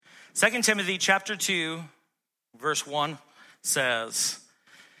2 Timothy chapter 2, verse 1 says,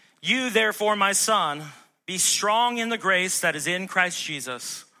 "You therefore, my son, be strong in the grace that is in Christ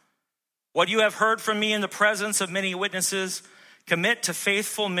Jesus. What you have heard from me in the presence of many witnesses, commit to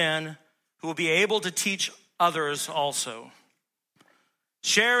faithful men who will be able to teach others also.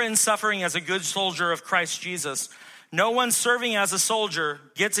 Share in suffering as a good soldier of Christ Jesus. No one serving as a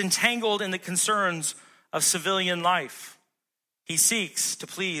soldier gets entangled in the concerns of civilian life. He seeks to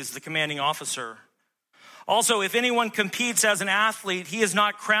please the commanding officer. Also, if anyone competes as an athlete, he is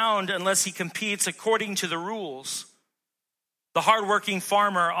not crowned unless he competes according to the rules. The hardworking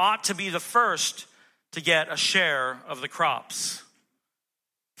farmer ought to be the first to get a share of the crops.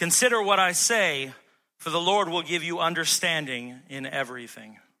 Consider what I say, for the Lord will give you understanding in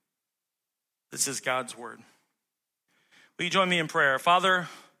everything." This is God's word. Will you join me in prayer? Father,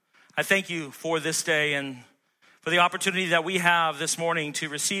 I thank you for this day and for the opportunity that we have this morning to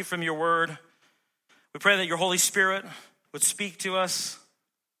receive from your word. We pray that your Holy Spirit would speak to us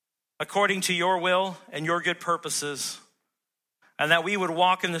according to your will and your good purposes, and that we would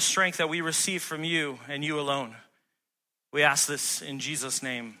walk in the strength that we receive from you and you alone. We ask this in Jesus'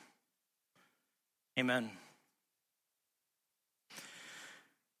 name. Amen.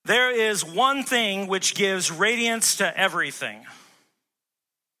 There is one thing which gives radiance to everything.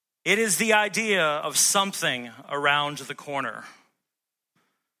 It is the idea of something around the corner.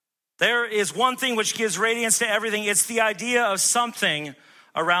 There is one thing which gives radiance to everything. It's the idea of something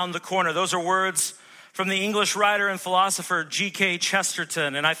around the corner. Those are words from the English writer and philosopher G.K.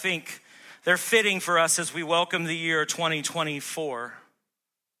 Chesterton, and I think they're fitting for us as we welcome the year 2024.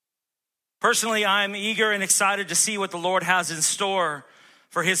 Personally, I'm eager and excited to see what the Lord has in store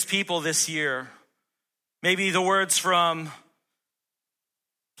for his people this year. Maybe the words from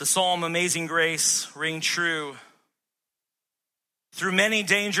the Psalm Amazing Grace ring true. Through many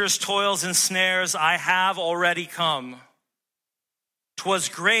dangers, toils, and snares, I have already come. 'Twas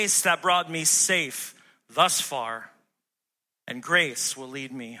grace that brought me safe thus far, and grace will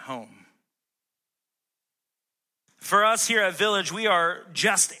lead me home. For us here at Village, we are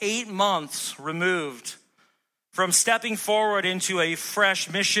just 8 months removed from stepping forward into a fresh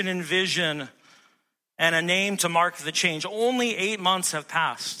mission and vision and a name to mark the change. Only 8 months have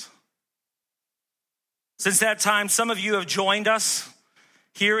passed. Since that time, some of you have joined us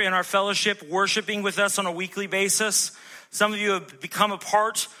here in our fellowship, worshiping with us on a weekly basis. Some of you have become a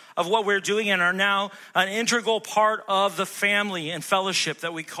part of what we're doing and are now an integral part of the family and fellowship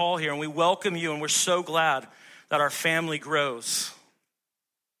that we call here. And we welcome you, and we're so glad that our family grows.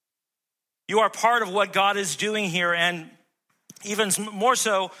 You are part of what God is doing here, and even more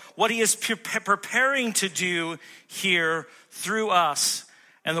so, what he is preparing to do here through us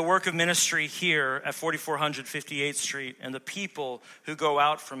and the work of ministry here at 4400 58th Street and the people who go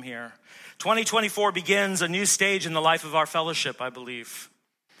out from here. 2024 begins a new stage in the life of our fellowship, I believe.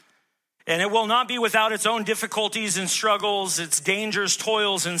 And it will not be without its own difficulties and struggles, its dangers,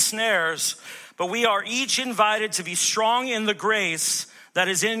 toils, and snares, but we are each invited to be strong in the grace that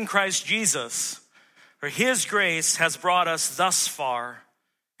is in Christ Jesus. For his grace has brought us thus far,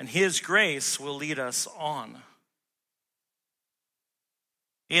 and his grace will lead us on.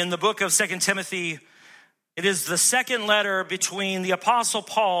 In the book of 2 Timothy, it is the second letter between the Apostle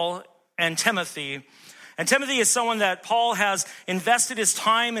Paul and Timothy. And Timothy is someone that Paul has invested his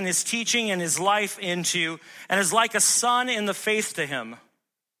time and his teaching and his life into, and is like a son in the faith to him.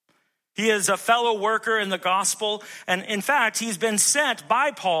 He is a fellow worker in the gospel, and in fact, he's been sent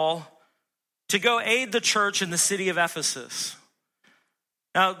by Paul to go aid the church in the city of Ephesus.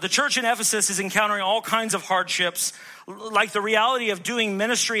 Now, the church in Ephesus is encountering all kinds of hardships, like the reality of doing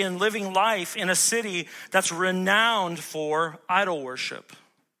ministry and living life in a city that's renowned for idol worship.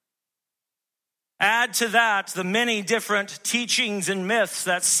 Add to that the many different teachings and myths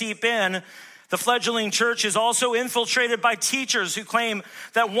that seep in. The fledgling church is also infiltrated by teachers who claim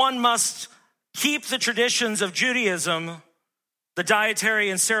that one must keep the traditions of Judaism, the dietary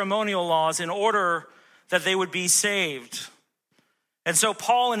and ceremonial laws, in order that they would be saved. And so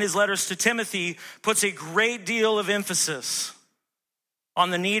Paul, in his letters to Timothy, puts a great deal of emphasis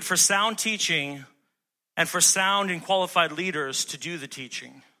on the need for sound teaching and for sound and qualified leaders to do the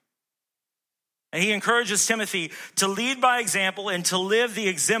teaching. And he encourages Timothy to lead by example and to live the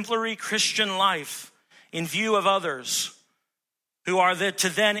exemplary Christian life in view of others who are to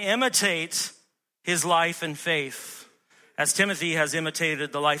then imitate his life and faith, as Timothy has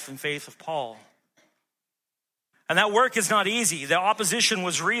imitated the life and faith of Paul. And that work is not easy. The opposition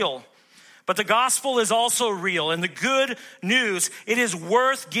was real. But the gospel is also real. And the good news, it is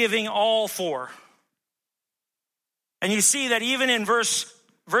worth giving all for. And you see that even in verse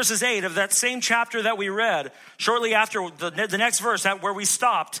verses 8 of that same chapter that we read, shortly after the next verse where we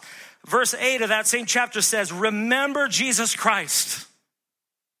stopped, verse 8 of that same chapter says, remember Jesus Christ,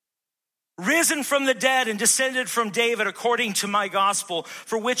 risen from the dead and descended from David according to my gospel,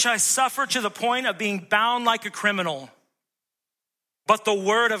 for which I suffer to the point of being bound like a criminal. But the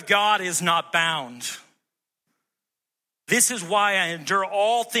word of God is not bound. This is why I endure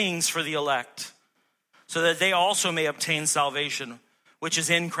all things for the elect, so that they also may obtain salvation, which is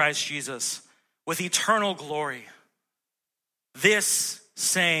in Christ Jesus, with eternal glory. This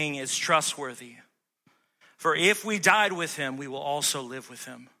saying is trustworthy. For if we died with him, we will also live with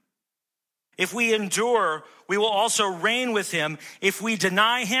him. If we endure, we will also reign with him. If we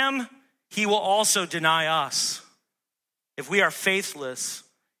deny him, he will also deny us. If we are faithless,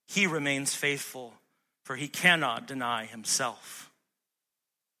 he remains faithful, for he cannot deny himself.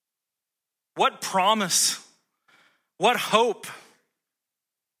 What promise, what hope,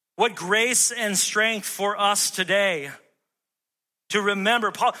 what grace and strength for us today to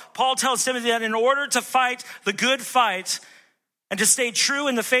remember. Paul tells Timothy that in order to fight the good fight and to stay true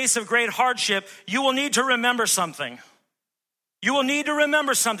in the face of great hardship, you will need to remember something. You will need to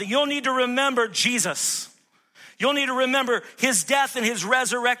remember something. You'll need to remember Jesus. You'll need to remember his death and his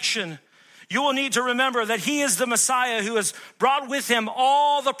resurrection. You will need to remember that he is the Messiah who has brought with him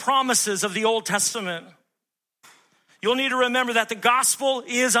all the promises of the Old Testament. You'll need to remember that the gospel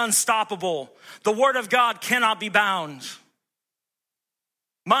is unstoppable. The word of God cannot be bound.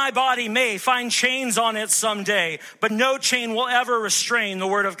 My body may find chains on it someday, but no chain will ever restrain the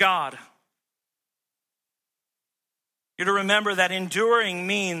word of God. You're to remember that enduring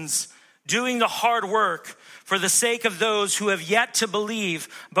means doing the hard work for the sake of those who have yet to believe,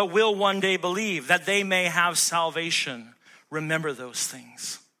 but will one day believe, that they may have salvation. Remember those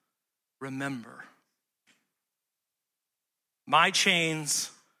things. Remember. My chains,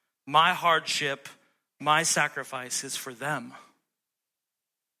 my hardship, my sacrifice is for them.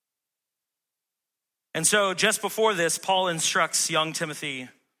 And so just before this, Paul instructs young Timothy,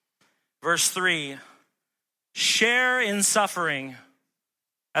 verse 3, share in suffering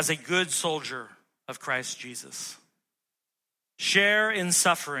as a good soldier of Christ Jesus. Share in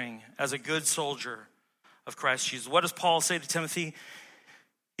suffering as a good soldier of Christ Jesus. What does Paul say to Timothy?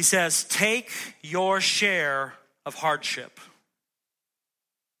 He says, take your share of hardship.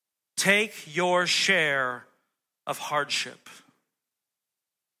 Take your share of hardship.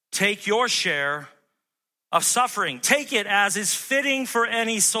 Take your share of suffering. Take it as is fitting for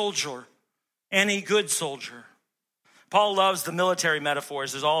any soldier, any good soldier. Paul loves the military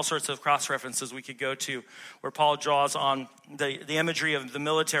metaphors. There's all sorts of cross-references we could go to where Paul draws on the imagery of the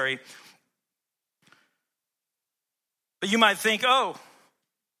military. But you might think,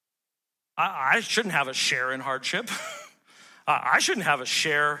 I shouldn't have a share in hardship. I shouldn't have a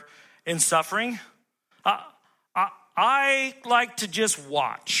share in suffering. I like to just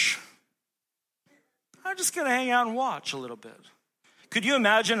watch. I'm just going to hang out and watch a little bit. Could you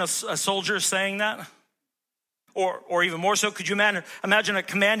imagine a soldier saying that? Or even more so, could you imagine a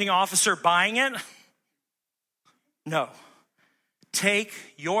commanding officer buying it? No. Take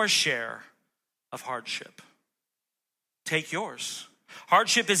your share of hardship. Take yours.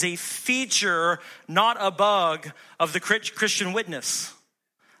 Hardship is a feature, not a bug, of the Christian witness.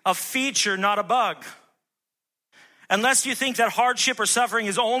 A feature, not a bug. Unless you think that hardship or suffering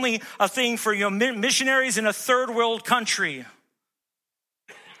is only a thing for missionaries in a third world country.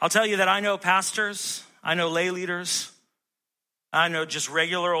 I'll tell you that I know pastors, I know lay leaders, I know just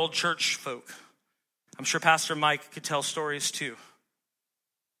regular old church folk. I'm sure Pastor Mike could tell stories too,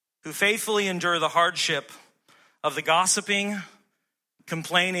 who faithfully endure the hardship of the gossiping,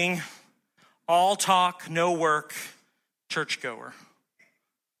 complaining, all talk, no work, churchgoer.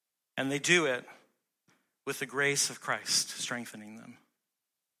 And they do it with the grace of Christ strengthening them.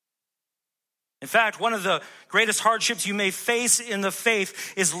 In fact, one of the greatest hardships you may face in the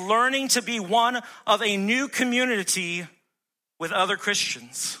faith is learning to be one of a new community with other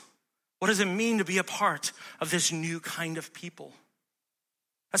Christians. What does it mean to be a part of this new kind of people?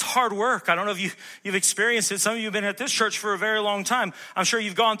 That's hard work. I don't know if you've experienced it. Some of you have been at this church for a very long time. I'm sure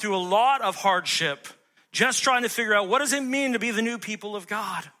you've gone through a lot of hardship just trying to figure out, what does it mean to be the new people of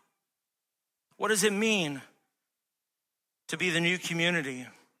God? What does it mean to be the new community?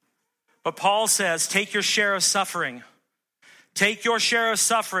 But Paul says, take your share of suffering. Take your share of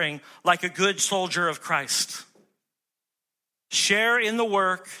suffering like a good soldier of Christ. Share in the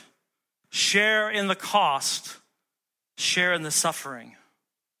work, share in the cost, share in the suffering,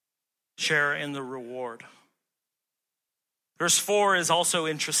 share in the reward. Verse 4 is also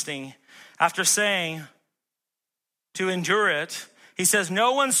interesting. After saying to endure it, He says,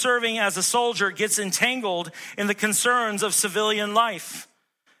 no one serving as a soldier gets entangled in the concerns of civilian life.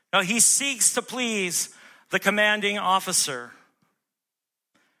 Now, he seeks to please the commanding officer.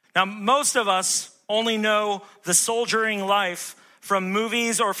 Now, most of us only know the soldiering life from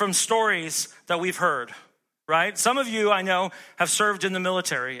movies or from stories that we've heard, right? Some of you, I know, have served in the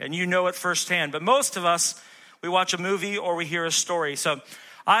military and you know it firsthand. But most of us, we watch a movie or we hear a story. So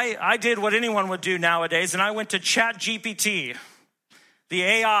I did what anyone would do nowadays, and I went to ChatGPT, the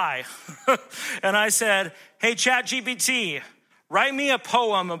AI, and I said, hey, ChatGPT, write me a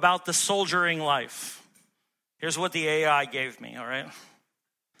poem about the soldiering life. Here's what the AI gave me, all right?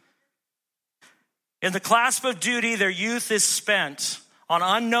 In the clasp of duty, their youth is spent on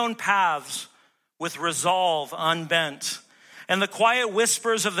unknown paths with resolve unbent. And the quiet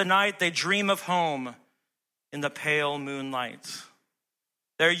whispers of the night, they dream of home in the pale moonlight.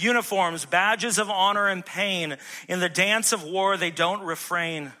 Their uniforms, badges of honor and pain. In the dance of war, they don't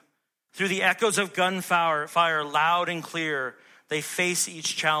refrain. Through the echoes of gunfire, loud and clear, they face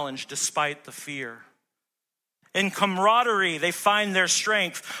each challenge despite the fear. In camaraderie, they find their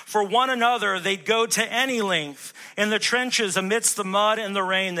strength. For one another, they'd go to any length. In the trenches, amidst the mud and the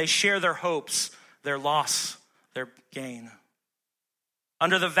rain, they share their hopes, their loss, their gain.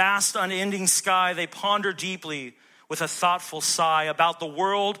 Under the vast, unending sky, they ponder deeply with a thoughtful sigh about the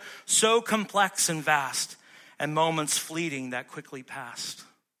world so complex and vast, and moments fleeting that quickly passed.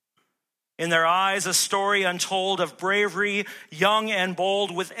 In their eyes, a story untold of bravery, young and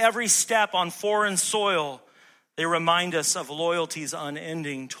bold, with every step on foreign soil. They remind us of loyalty's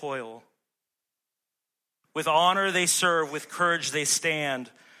unending toil. With honor they serve, with courage they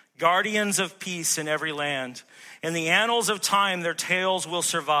stand, guardians of peace in every land. In the annals of time, their tales will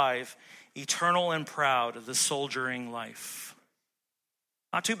survive, eternal and proud, the soldiering life.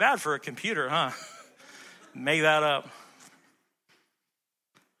 Not too bad for a computer, huh? Make that up.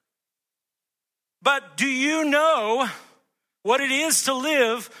 But do you know what it is to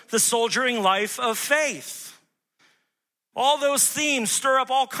live the soldiering life of faith? All those themes stir up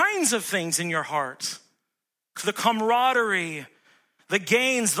all kinds of things in your heart. The camaraderie, the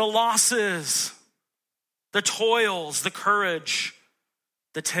gains, the losses, the toils, the courage,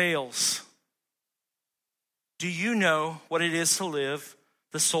 the tales. Do you know what it is to live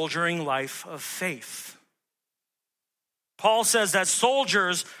the soldiering life of faith? Paul says that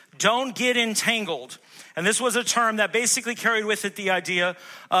soldiers don't get entangled. And this was a term that basically carried with it the idea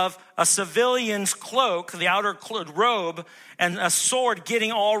of a civilian's cloak, the outer robe, and a sword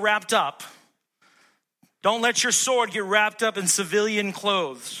getting all wrapped up. Don't let your sword get wrapped up in civilian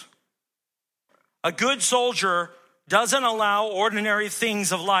clothes. A good soldier doesn't allow ordinary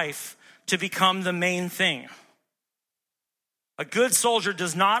things of life to become the main thing. A good soldier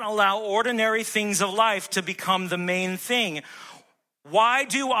does not allow ordinary things of life to become the main thing. Why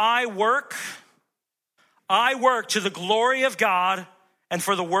do I work? I work to the glory of God and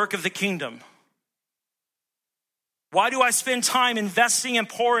for the work of the kingdom. Why do I spend time investing and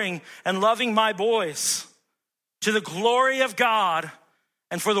pouring and loving my boys? To the glory of God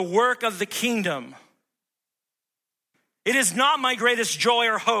and for the work of the kingdom. It is not my greatest joy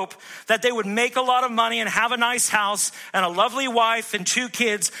or hope that they would make a lot of money and have a nice house and a lovely wife and 2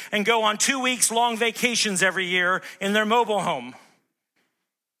 kids and go on 2 weeks long vacations every year in their mobile home.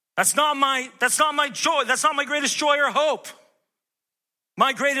 That's not my joy. That's not my greatest joy or hope.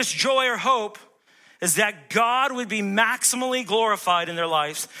 My greatest joy or hope is that God would be maximally glorified in their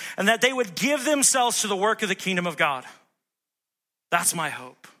lives and that they would give themselves to the work of the kingdom of God. That's my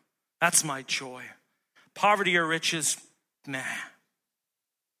hope. That's my joy. Poverty or riches, meh.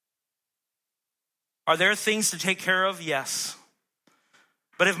 Are there things to take care of? Yes.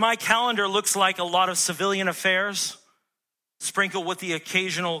 But if my calendar looks like a lot of civilian affairs, sprinkled with the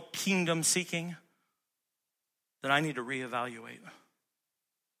occasional kingdom seeking, then I need to reevaluate.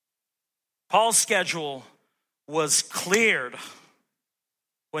 Paul's schedule was cleared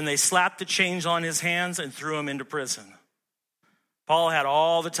when they slapped the chains on his hands and threw him into prison. Paul had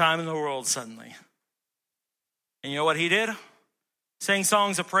all the time in the world suddenly. And you know what he did? Sang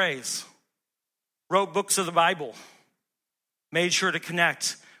songs of praise, wrote books of the Bible, made sure to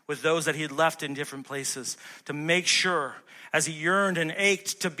connect with those that he had left in different places, to make sure as he yearned and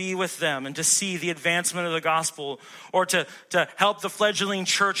ached to be with them and to see the advancement of the gospel, or to help the fledgling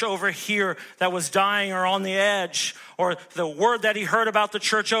church over here that was dying or on the edge, or the word that he heard about the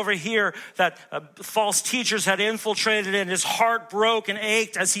church over here that false teachers had infiltrated and his heart broke and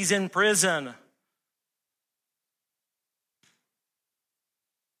ached as he's in prison.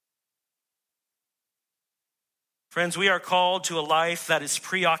 Friends, we are called to a life that is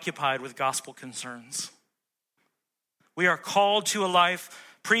preoccupied with gospel concerns. We are called to a life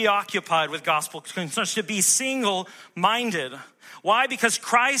preoccupied with gospel concerns, to be single-minded. Why? Because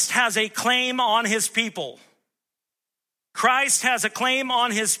Christ has a claim on his people. Christ has a claim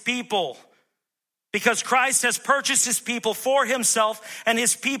on his people. Because Christ has purchased his people for himself, and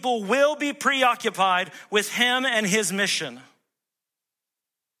his people will be preoccupied with him and his mission.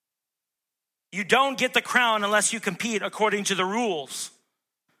 You don't get the crown unless you compete according to the rules.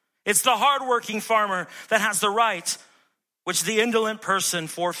 It's the hardworking farmer that has the right, which the indolent person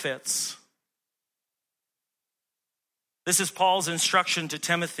forfeits. This is Paul's instruction to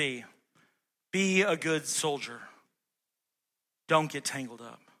Timothy. Be a good soldier. Don't get tangled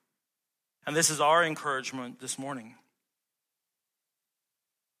up. And this is our encouragement this morning.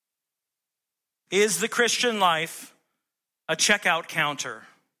 Is the Christian life a checkout counter?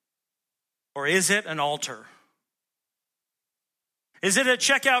 Or is it an altar? Is it a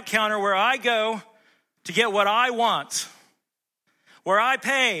checkout counter where I go to get what I want? Where I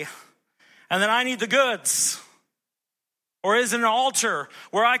pay and then I need the goods? Or is it an altar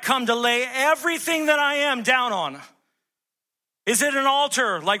where I come to lay everything that I am down on? Is it an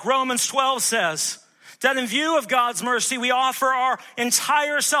altar, like Romans 12 says, that in view of God's mercy, we offer our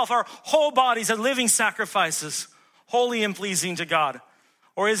entire self, our whole bodies as living sacrifices, holy and pleasing to God?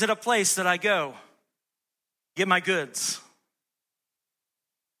 Or is it a place that I go, get my goods?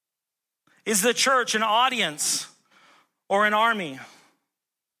 Is the church an audience or an army?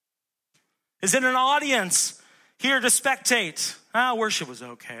 Is it an audience here to spectate? Worship was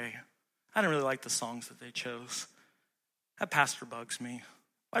okay. I didn't really like the songs that they chose. That pastor bugs me.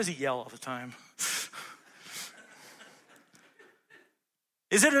 Why does he yell all the time?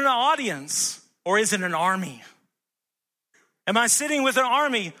 Is it an audience or is it an army? Am I sitting with an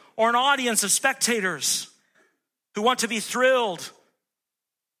army or an audience of spectators who want to be thrilled,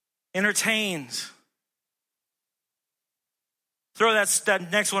 entertained? Throw that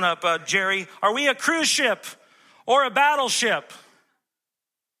next one up, Jerry. Are we a cruise ship or a battleship?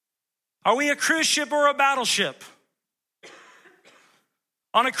 Are we a cruise ship or a battleship?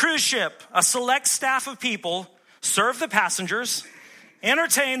 On a cruise ship, a select staff of people serve the passengers,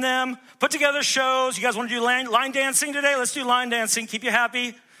 entertain them, put together shows. You guys want to do line dancing today? Let's do line dancing. Keep you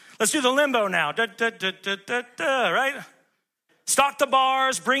happy. Let's do the limbo now. Right? Stock the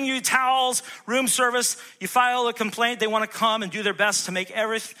bars, bring you towels, room service. You file a complaint. They want to come and do their best to make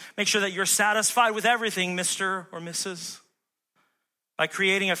sure that you're satisfied with everything, Mr. or Mrs. By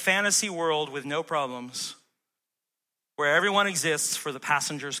creating a fantasy world with no problems, where everyone exists for the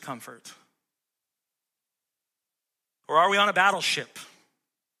passenger's comfort? Or are we on a battleship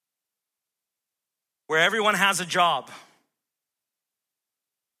where everyone has a job?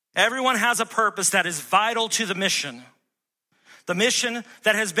 Everyone has a purpose that is vital to the mission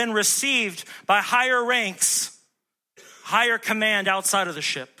that has been received by higher ranks, higher command outside of the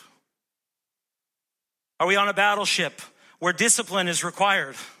ship? Are we on a battleship where discipline is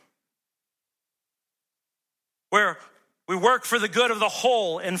required? Where we work for the good of the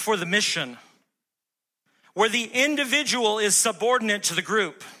whole and for the mission? Where the individual is subordinate to the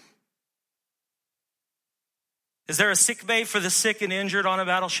group? Is there a sick bay for the sick and injured on a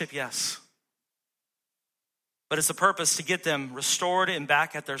battleship? Yes. But it's a purpose to get them restored and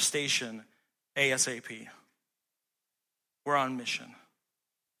back at their station ASAP. We're on mission.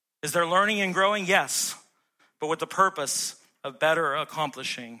 Is there learning and growing? Yes. But with the purpose of better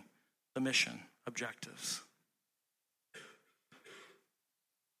accomplishing the mission objectives.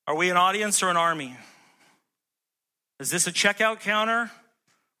 Are we an audience or an army? Is this a checkout counter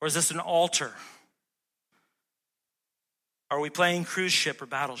or is this an altar? Are we playing cruise ship or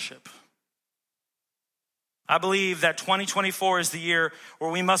battleship? I believe that 2024 is the year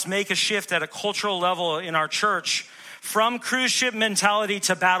where we must make a shift at a cultural level in our church from cruise ship mentality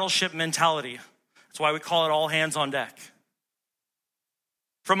to battleship mentality. That's why we call it all hands on deck.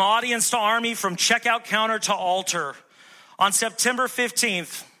 From audience to army, from checkout counter to altar. On September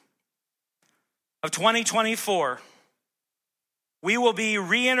 15th of 2024, we will be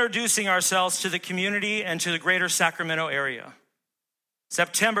reintroducing ourselves to the community and to the greater Sacramento area.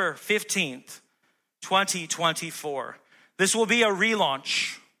 September 15th, 2024. This will be a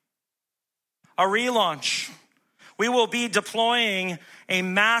relaunch. A relaunch. We will be deploying a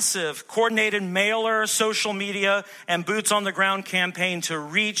massive coordinated mailer, social media, and boots on the ground campaign to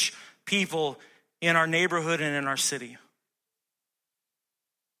reach people in our neighborhood and in our city.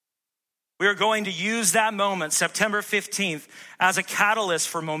 We are going to use that moment, September 15th, as a catalyst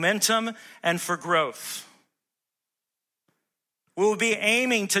for momentum and for growth. We will be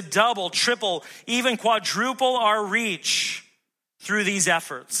aiming to double, triple, even quadruple our reach through these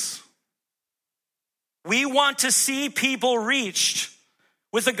efforts. We want to see people reached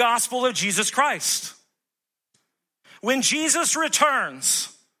with the gospel of Jesus Christ. When Jesus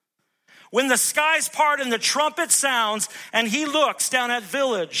returns, when the skies part and the trumpet sounds and he looks down at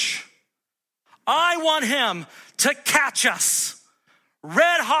Village, I want him to catch us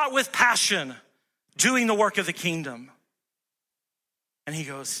red hot with passion, doing the work of the kingdom. And he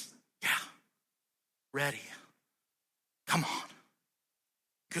goes, yeah, ready. Come on.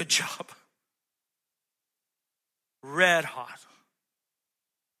 Good job. Red hot.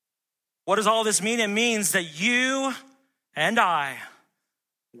 What does all this mean? It means that you and I,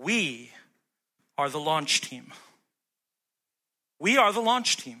 we are the launch team. We are the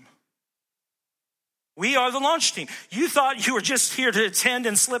launch team. We are the launch team. You thought you were just here to attend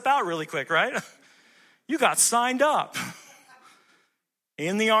and slip out really quick, right? You got signed up.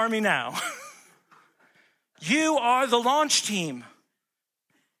 In the army now. You are the launch team.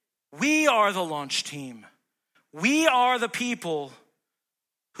 We are the launch team. We are the people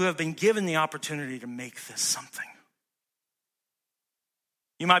who have been given the opportunity to make this something.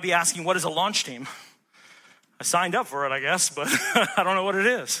 You might be asking, what is a launch team? I signed up for it, I guess, but I don't know what it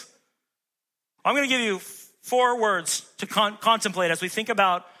is. I'm going to give you 4 words to contemplate as we think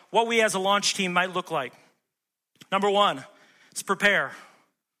about what we as a launch team might look like. Number 1, it's prepare.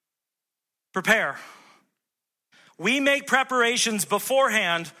 Prepare. We make preparations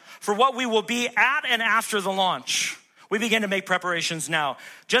beforehand for what we will be at and after the launch. We begin to make preparations now.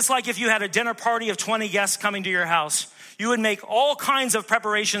 Just like if you had a dinner party of 20 guests coming to your house, you would make all kinds of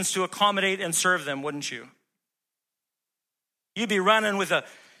preparations to accommodate and serve them, wouldn't you? You'd be running with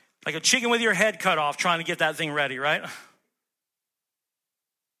like a chicken with your head cut off trying to get that thing ready, right?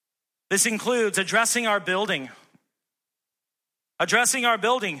 This includes addressing our building. Addressing our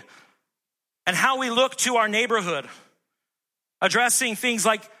building and how we look to our neighborhood. Addressing things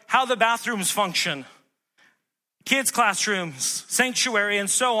like how the bathrooms function, kids' classrooms, sanctuary, and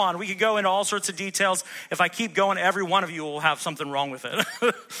so on. We could go into all sorts of details. If I keep going, every one of you will have something wrong with it.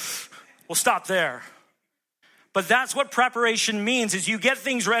 We'll stop there. But that's what preparation means, is you get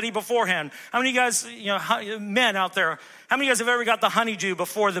things ready beforehand. How many of you guys, men out there, how many of you guys have ever got the honeydew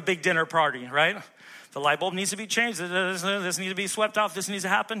before the big dinner party, right? The light bulb needs to be changed. This needs to be swept off. This needs to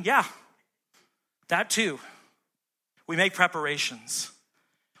happen. Yeah, that too. We make preparations.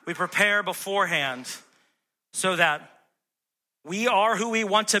 We prepare beforehand so that we are who we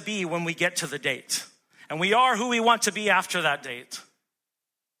want to be when we get to the date. And we are who we want to be after that date.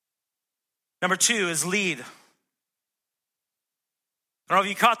 Number 2 is lead. I don't know if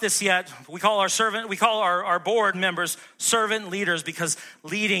you caught this yet. We call our board members servant leaders because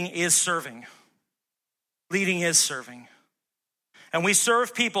leading is serving. Leading is serving. And we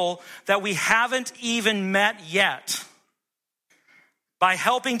serve people that we haven't even met yet by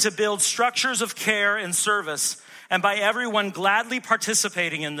helping to build structures of care and service, and by everyone gladly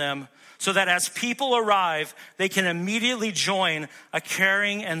participating in them so that as people arrive, they can immediately join a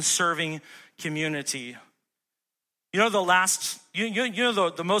caring and serving community. You know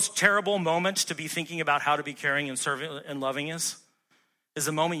the most terrible moment to be thinking about how to be caring and serving and loving is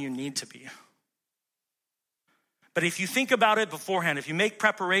the moment you need to be. But if you think about it beforehand, if you make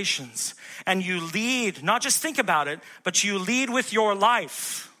preparations and you lead, not just think about it, but you lead with your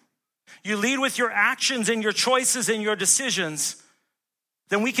life, you lead with your actions and your choices and your decisions,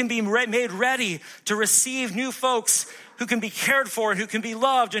 then we can be made ready to receive new folks who can be cared for and who can be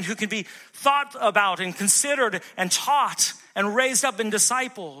loved and who can be thought about and considered and taught and raised up in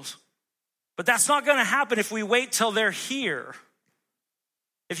disciples. But that's not going to happen if we wait till they're here.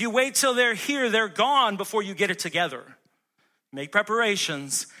 If you wait till they're here, they're gone before you get it together. Make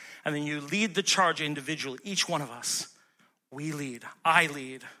preparations, and then you lead the charge individually. Each one of us, we lead. I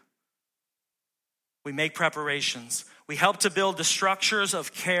lead. We make preparations. We help to build the structures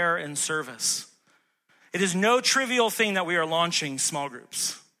of care and service. It is no trivial thing that we are launching small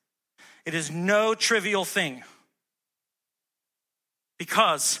groups. It is no trivial thing.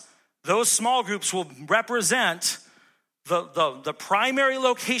 Because those small groups will represent the primary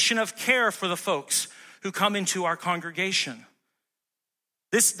location of care for the folks who come into our congregation.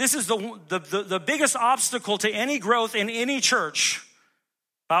 This is the biggest obstacle to any growth in any church,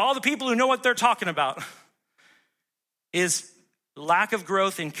 by all the people who know what they're talking about, is lack of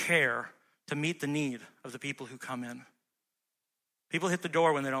growth in care to meet the need of the people who come in. People hit the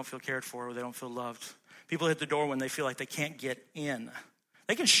door when they don't feel cared for or they don't feel loved. People hit the door when they feel like they can't get in.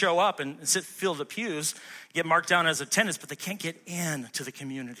 They can show up and fill the pews, get marked down as attendance, but they can't get in to the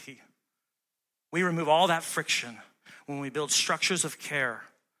community. We remove all that friction when we build structures of care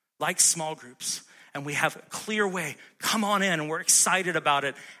like small groups, and we have a clear way. Come on in, and we're excited about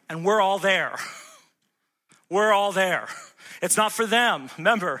it, and we're all there. We're all there. It's not for them.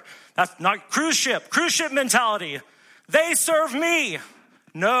 Remember, that's not cruise ship mentality. They serve me.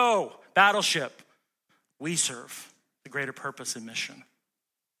 No, battleship. We serve the greater purpose and mission.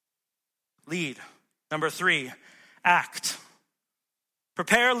 Lead. Number 3, act.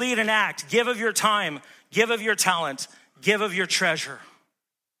 Prepare, lead, and act. Give of your time. Give of your talent. Give of your treasure.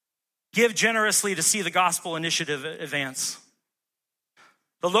 Give generously to see the gospel initiative advance.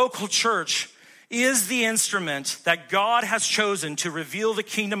 The local church is the instrument that God has chosen to reveal the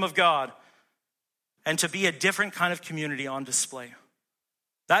kingdom of God and to be a different kind of community on display.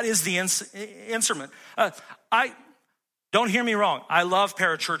 That is the instrument. Don't hear me wrong. I love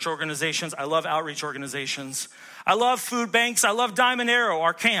parachurch organizations. I love outreach organizations. I love food banks. I love Diamond Arrow,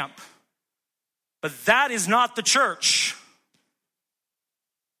 our camp. But that is not the church.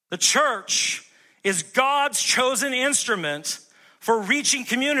 The church is God's chosen instrument for reaching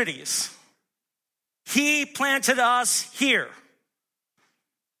communities. He planted us here.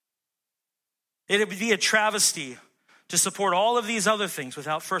 It would be a travesty to support all of these other things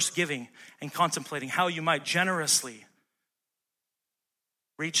without first giving and contemplating how you might generously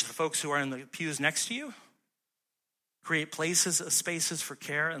reach the folks who are in the pews next to you, create places, spaces for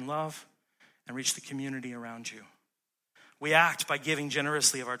care and love, and reach the community around you. We act by giving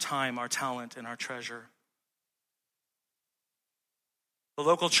generously of our time, our talent, and our treasure. The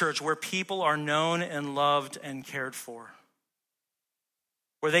local church, where people are known and loved and cared for,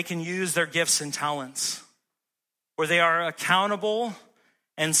 where they can use their gifts and talents, where they are accountable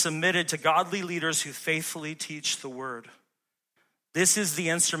and submitted to godly leaders who faithfully teach the word. This is the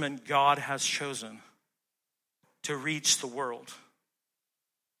instrument God has chosen to reach the world.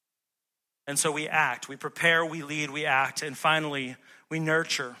 And so we act, we prepare, we lead, we act, and finally, we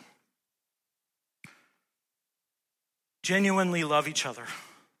nurture. Genuinely love each other.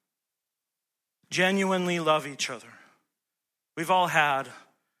 Genuinely love each other. We've all had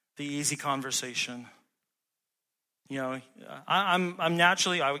the easy conversation. You know, I'm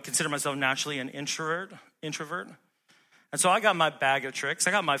naturally, I would consider myself naturally an introvert. And so I got my bag of tricks.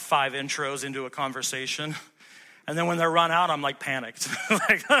 I got my 5 intros into a conversation. And then when they're run out, I'm like panicked.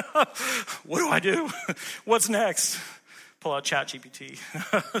 Like, what do I do? What's next? Pull out ChatGPT.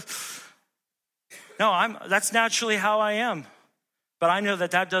 No, that's naturally how I am. But I know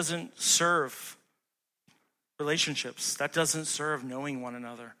that doesn't serve relationships. That doesn't serve knowing one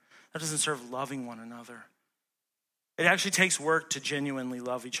another. That doesn't serve loving one another. It actually takes work to genuinely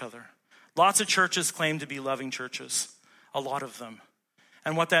love each other. Lots of churches claim to be loving churches. A lot of them.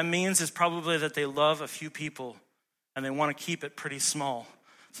 And what that means is probably that they love a few people and they want to keep it pretty small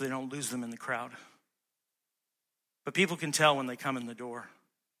so they don't lose them in the crowd. But people can tell when they come in the door.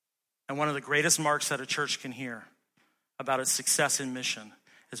 And one of the greatest marks that a church can hear about its success in mission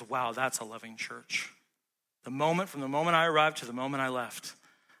is, wow, that's a loving church. From the moment I arrived to the moment I left,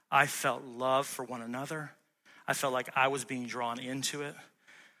 I felt love for one another. I felt like I was being drawn into it.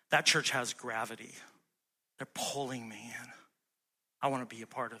 That church has gravity. They're pulling me in. I want to be a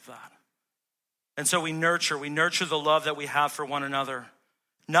part of that. And so we nurture the love that we have for one another.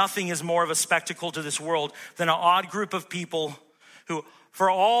 Nothing is more of a spectacle to this world than an odd group of people who, for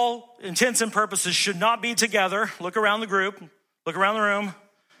all intents and purposes, should not be together. Look around the group, look around the room.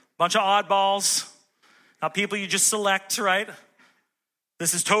 Bunch of oddballs, not people you just select, right?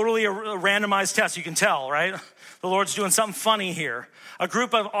 This is totally a randomized test, you can tell, right? The Lord's doing something funny here. A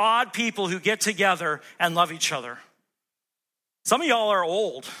group of odd people who get together and love each other. Some of y'all are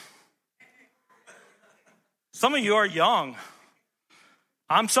old. Some of you are young.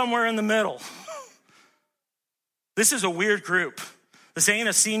 I'm somewhere in the middle. This is a weird group. This ain't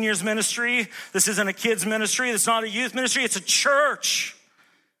a seniors ministry. This isn't a kids ministry. It's not a youth ministry. It's a church.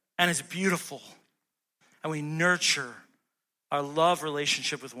 And it's beautiful. And we nurture our love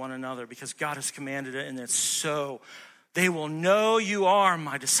relationship with one another because God has commanded it, and it's so. They will know you are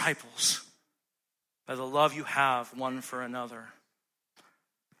my disciples by the love you have one for another.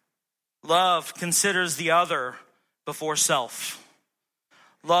 Love considers the other before self.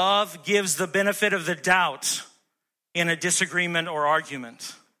 Love gives the benefit of the doubt in a disagreement or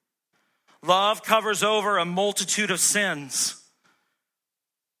argument. Love covers over a multitude of sins.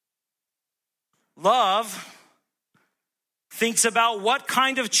 Love thinks about what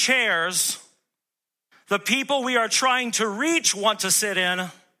kind of chairs the people we are trying to reach want to sit in,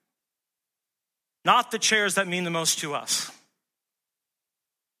 not the chairs that mean the most to us.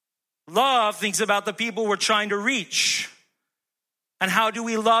 Love thinks about the people we're trying to reach, and how do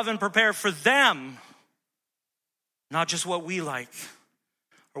we love and prepare for them, not just what we like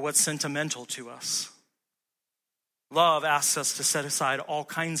or what's sentimental to us. Love asks us to set aside all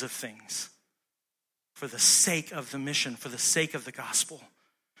kinds of things for the sake of the mission, for the sake of the gospel.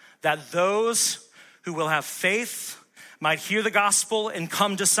 That those who will have faith might hear the gospel and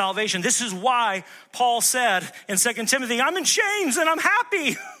come to salvation. This is why Paul said in 2 Timothy, I'm in chains and I'm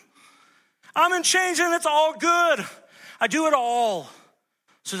happy. I'm in chains and it's all good. I do it all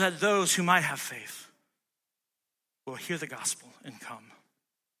so that those who might have faith will hear the gospel and come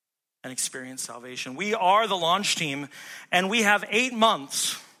and experience salvation. We are the launch team, and we have 8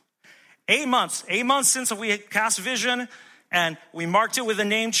 months. 8 months since we cast vision, and we marked it with a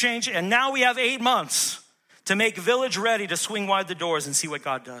name change, and now we have 8 months to make Village ready to swing wide the doors and see what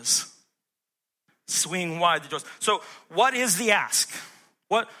God does. Swing wide the doors. So what is the ask?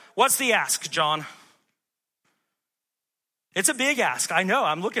 What's the ask, John? It's a big ask. I know,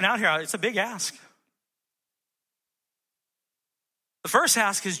 I'm looking out here. It's a big ask. The first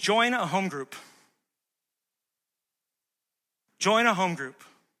ask is join a home group. Join a home group.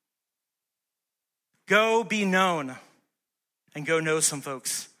 Go be known and go know some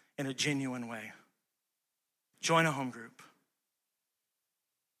folks in a genuine way. Join a home group.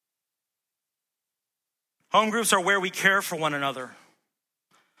 Home groups are where we care for one another.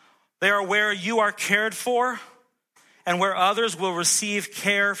 They are where you are cared for and where others will receive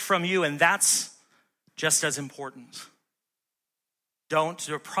care from you, and that's just as important. Don't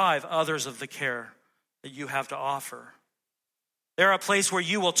deprive others of the care that you have to offer. They're a place where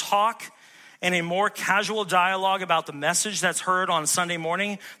you will talk in a more casual dialogue about the message that's heard on Sunday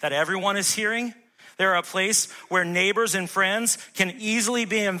morning that everyone is hearing. They're a place where neighbors and friends can easily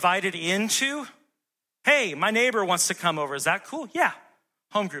be invited into. Hey, my neighbor wants to come over. Is that cool? Yeah.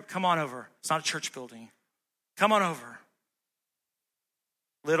 Home group, come on over. It's not a church building. Come on over.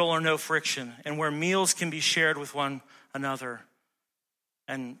 Little or no friction, and where meals can be shared with one another.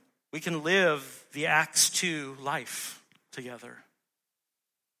 And we can live the Acts 2 life together.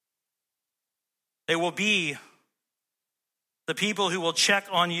 They will be the people who will check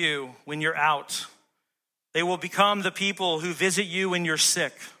on you when you're out. They will become the people who visit you when you're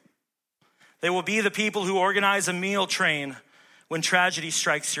sick. They will be the people who organize a meal train when tragedy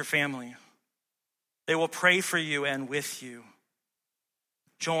strikes your family. They will pray for you and with you.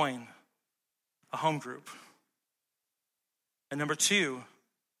 Join a home group. And number 2,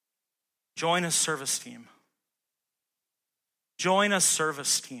 join a service team. Join a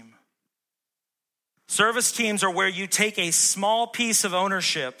service team. Service teams are where you take a small piece of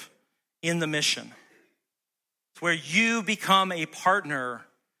ownership in the mission. It's where you become a partner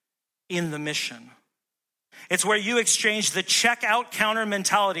in the mission. It's where you exchange the checkout counter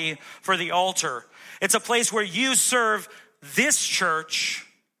mentality for the altar. It's a place where you serve this church,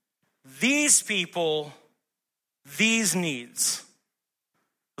 these people, these needs.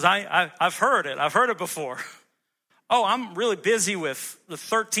 I've heard it before. Oh, I'm really busy with the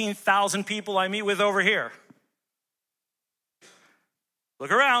 13,000 people I meet with over here.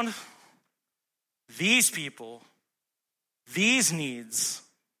 Look around. These people, these needs,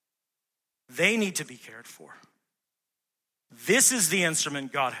 they need to be cared for. This is the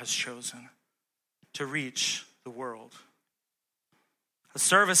instrument God has chosen to reach the world. A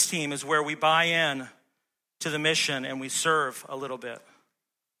service team is where we buy in to the mission and we serve a little bit.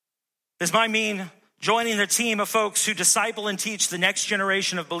 This might mean joining the team of folks who disciple and teach the next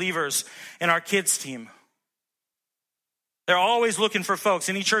generation of believers in our kids team. They're always looking for folks.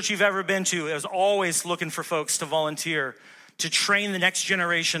 Any church you've ever been to is always looking for folks to volunteer to train the next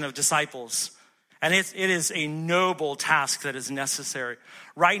generation of disciples. And it is a noble task that is necessary.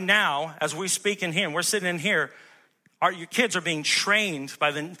 Right now, as we speak in here, we're sitting in here, your kids are being trained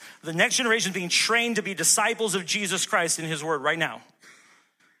by the next generation, being trained to be disciples of Jesus Christ in his word right now.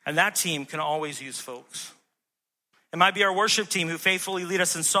 And that team can always use folks. It might be our worship team who faithfully lead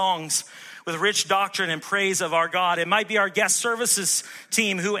us in songs with rich doctrine and praise of our God. It might be our guest services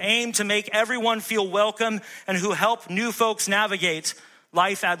team who aim to make everyone feel welcome and who help new folks navigate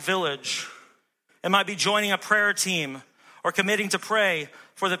life at Village. It might be joining a prayer team or committing to pray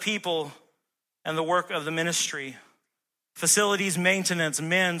for the people and the work of the ministry. Facilities maintenance,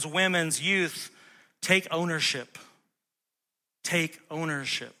 men's, women's, youth, take ownership. Take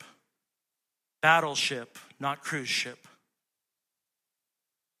ownership. Battleship, not cruise ship.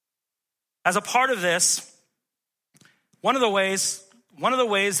 As a part of this, one of the ways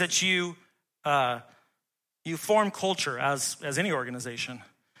that you form culture as any organization,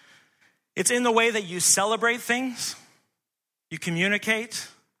 it's in the way that you celebrate things, you communicate,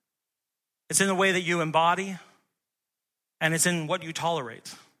 it's in the way that you embody, and it's in what you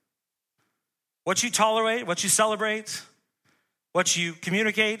tolerate. What you tolerate, what you celebrate, what you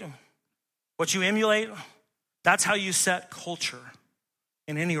communicate, what you emulate, that's how you set culture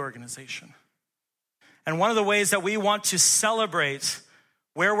in any organization. And one of the ways that we want to celebrate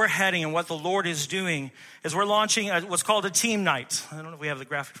where we're heading and what the Lord is doing is we're launching what's called a team night. I don't know if we have the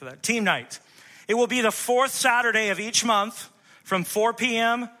graphic for that. Team night. It will be the fourth Saturday of each month from 4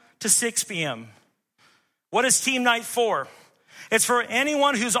 p.m. to 6 p.m. What is team night for? It's for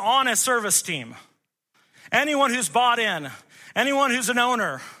anyone who's on a service team, anyone who's bought in, anyone who's an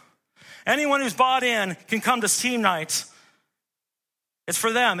owner, anyone who's bought in can come to team night. It's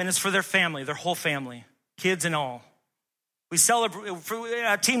for them and it's for their family, their whole family, kids and all. We celebrate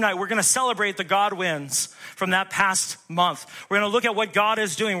at team night. We're going to celebrate the God wins from that past month. We're going to look at what God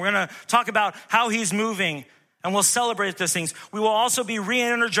is doing. We're going to talk about how he's moving, and we'll celebrate those things. We will also be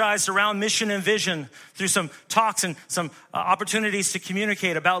re-energized around mission and vision through some talks and some opportunities to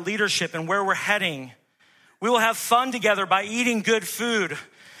communicate about leadership and where we're heading. We will have fun together by eating good food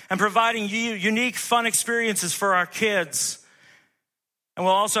and providing unique, fun experiences for our kids. And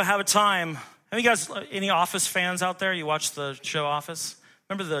we'll also have a time. Have you guys, any Office fans out there? You watch the show Office?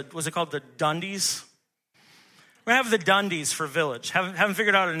 Remember was it called the Dundies? We're going to have the Dundies for Village. Haven't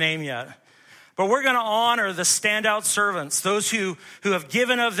figured out a name yet. But we're going to honor the standout servants, those who have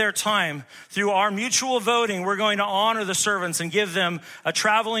given of their time. Through our mutual voting, we're going to honor the servants and give them a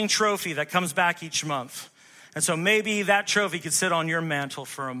traveling trophy that comes back each month. And so maybe that trophy could sit on your mantle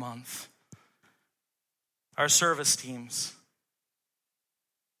for a month. Our service teams.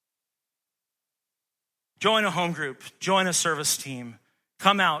 Join a home group, join a service team.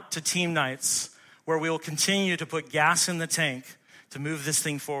 Come out to team nights where we will continue to put gas in the tank to move this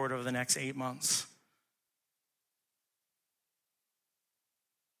thing forward over the next 8 months.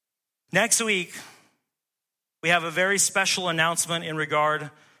 Next week, we have a very special announcement in regard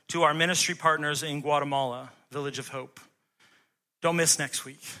to our ministry partners in Guatemala, Village of Hope. Don't miss next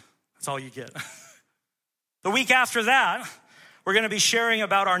week. That's all you get. The week after that, we're going to be sharing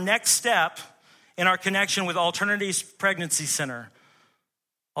about our next step in our connection with Alternatives Pregnancy Center.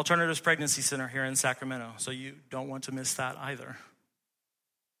 Alternatives Pregnancy Center here in Sacramento. So you don't want to miss that either.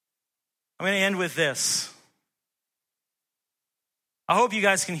 I'm going to end with this. I hope you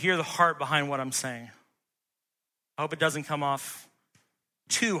guys can hear the heart behind what I'm saying. I hope it doesn't come off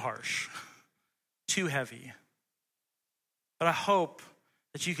too harsh, too heavy. But I hope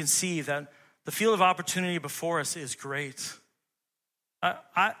that you can see that the field of opportunity before us is great.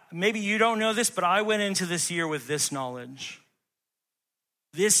 Maybe you don't know this, but I went into this year with this knowledge.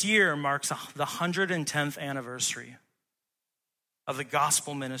 This year marks the 110th anniversary of the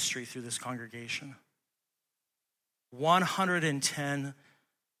gospel ministry through this congregation. 110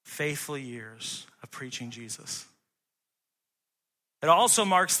 faithful years of preaching Jesus. It also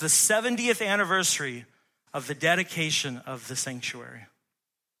marks the 70th anniversary of the dedication of the sanctuary.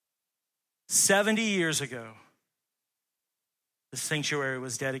 70 years ago, the sanctuary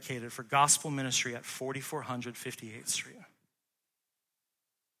was dedicated for gospel ministry at 4400 58th Street.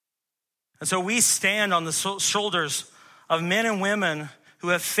 And so we stand on the shoulders of men and women who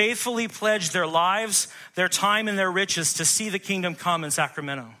have faithfully pledged their lives, their time, and their riches to see the kingdom come in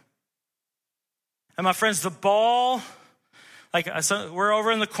Sacramento. And my friends, the ball, we're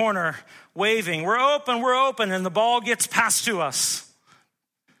over in the corner waving, we're open, and the ball gets passed to us.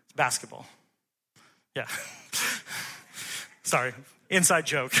 It's basketball. Yeah. Sorry, inside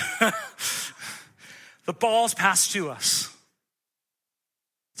joke. The ball's passed to us.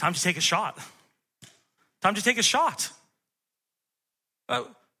 Time to take a shot. Time to take a shot.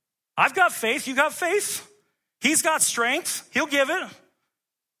 I've got faith. You got faith. He's got strength. He'll give it.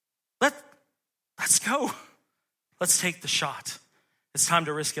 Let's go. Let's take the shot. It's time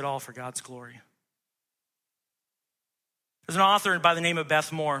to risk it all for God's glory. There's an author by the name of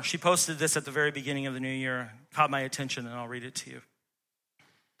Beth Moore. She posted this at the very beginning of the new year. Caught my attention, and I'll read it to you.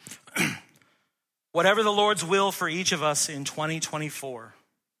 Whatever the Lord's will for each of us in 2024,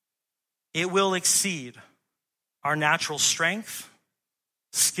 it will exceed our natural strength,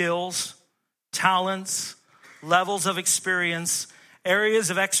 skills, talents, levels of experience, areas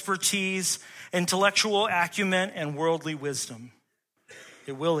of expertise, intellectual acumen, and worldly wisdom.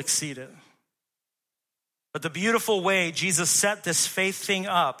 It will exceed it. But the beautiful way Jesus set this faith thing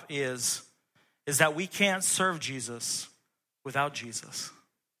up is that we can't serve Jesus without Jesus.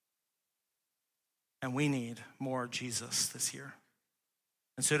 And we need more Jesus this year.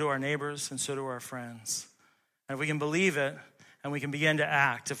 And so do our neighbors, and so do our friends. And if we can believe it, and we can begin to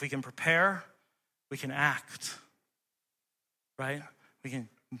act. If we can prepare, we can act. Right? We can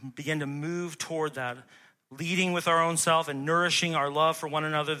begin to move toward that, leading with our own self and nourishing our love for one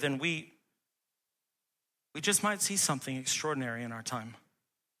another, then we just might see something extraordinary in our time.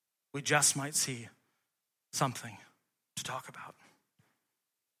 We just might see something to talk about.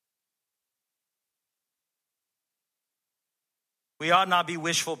 We ought not be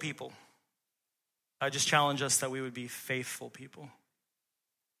wishful people. I just challenge us that we would be faithful people.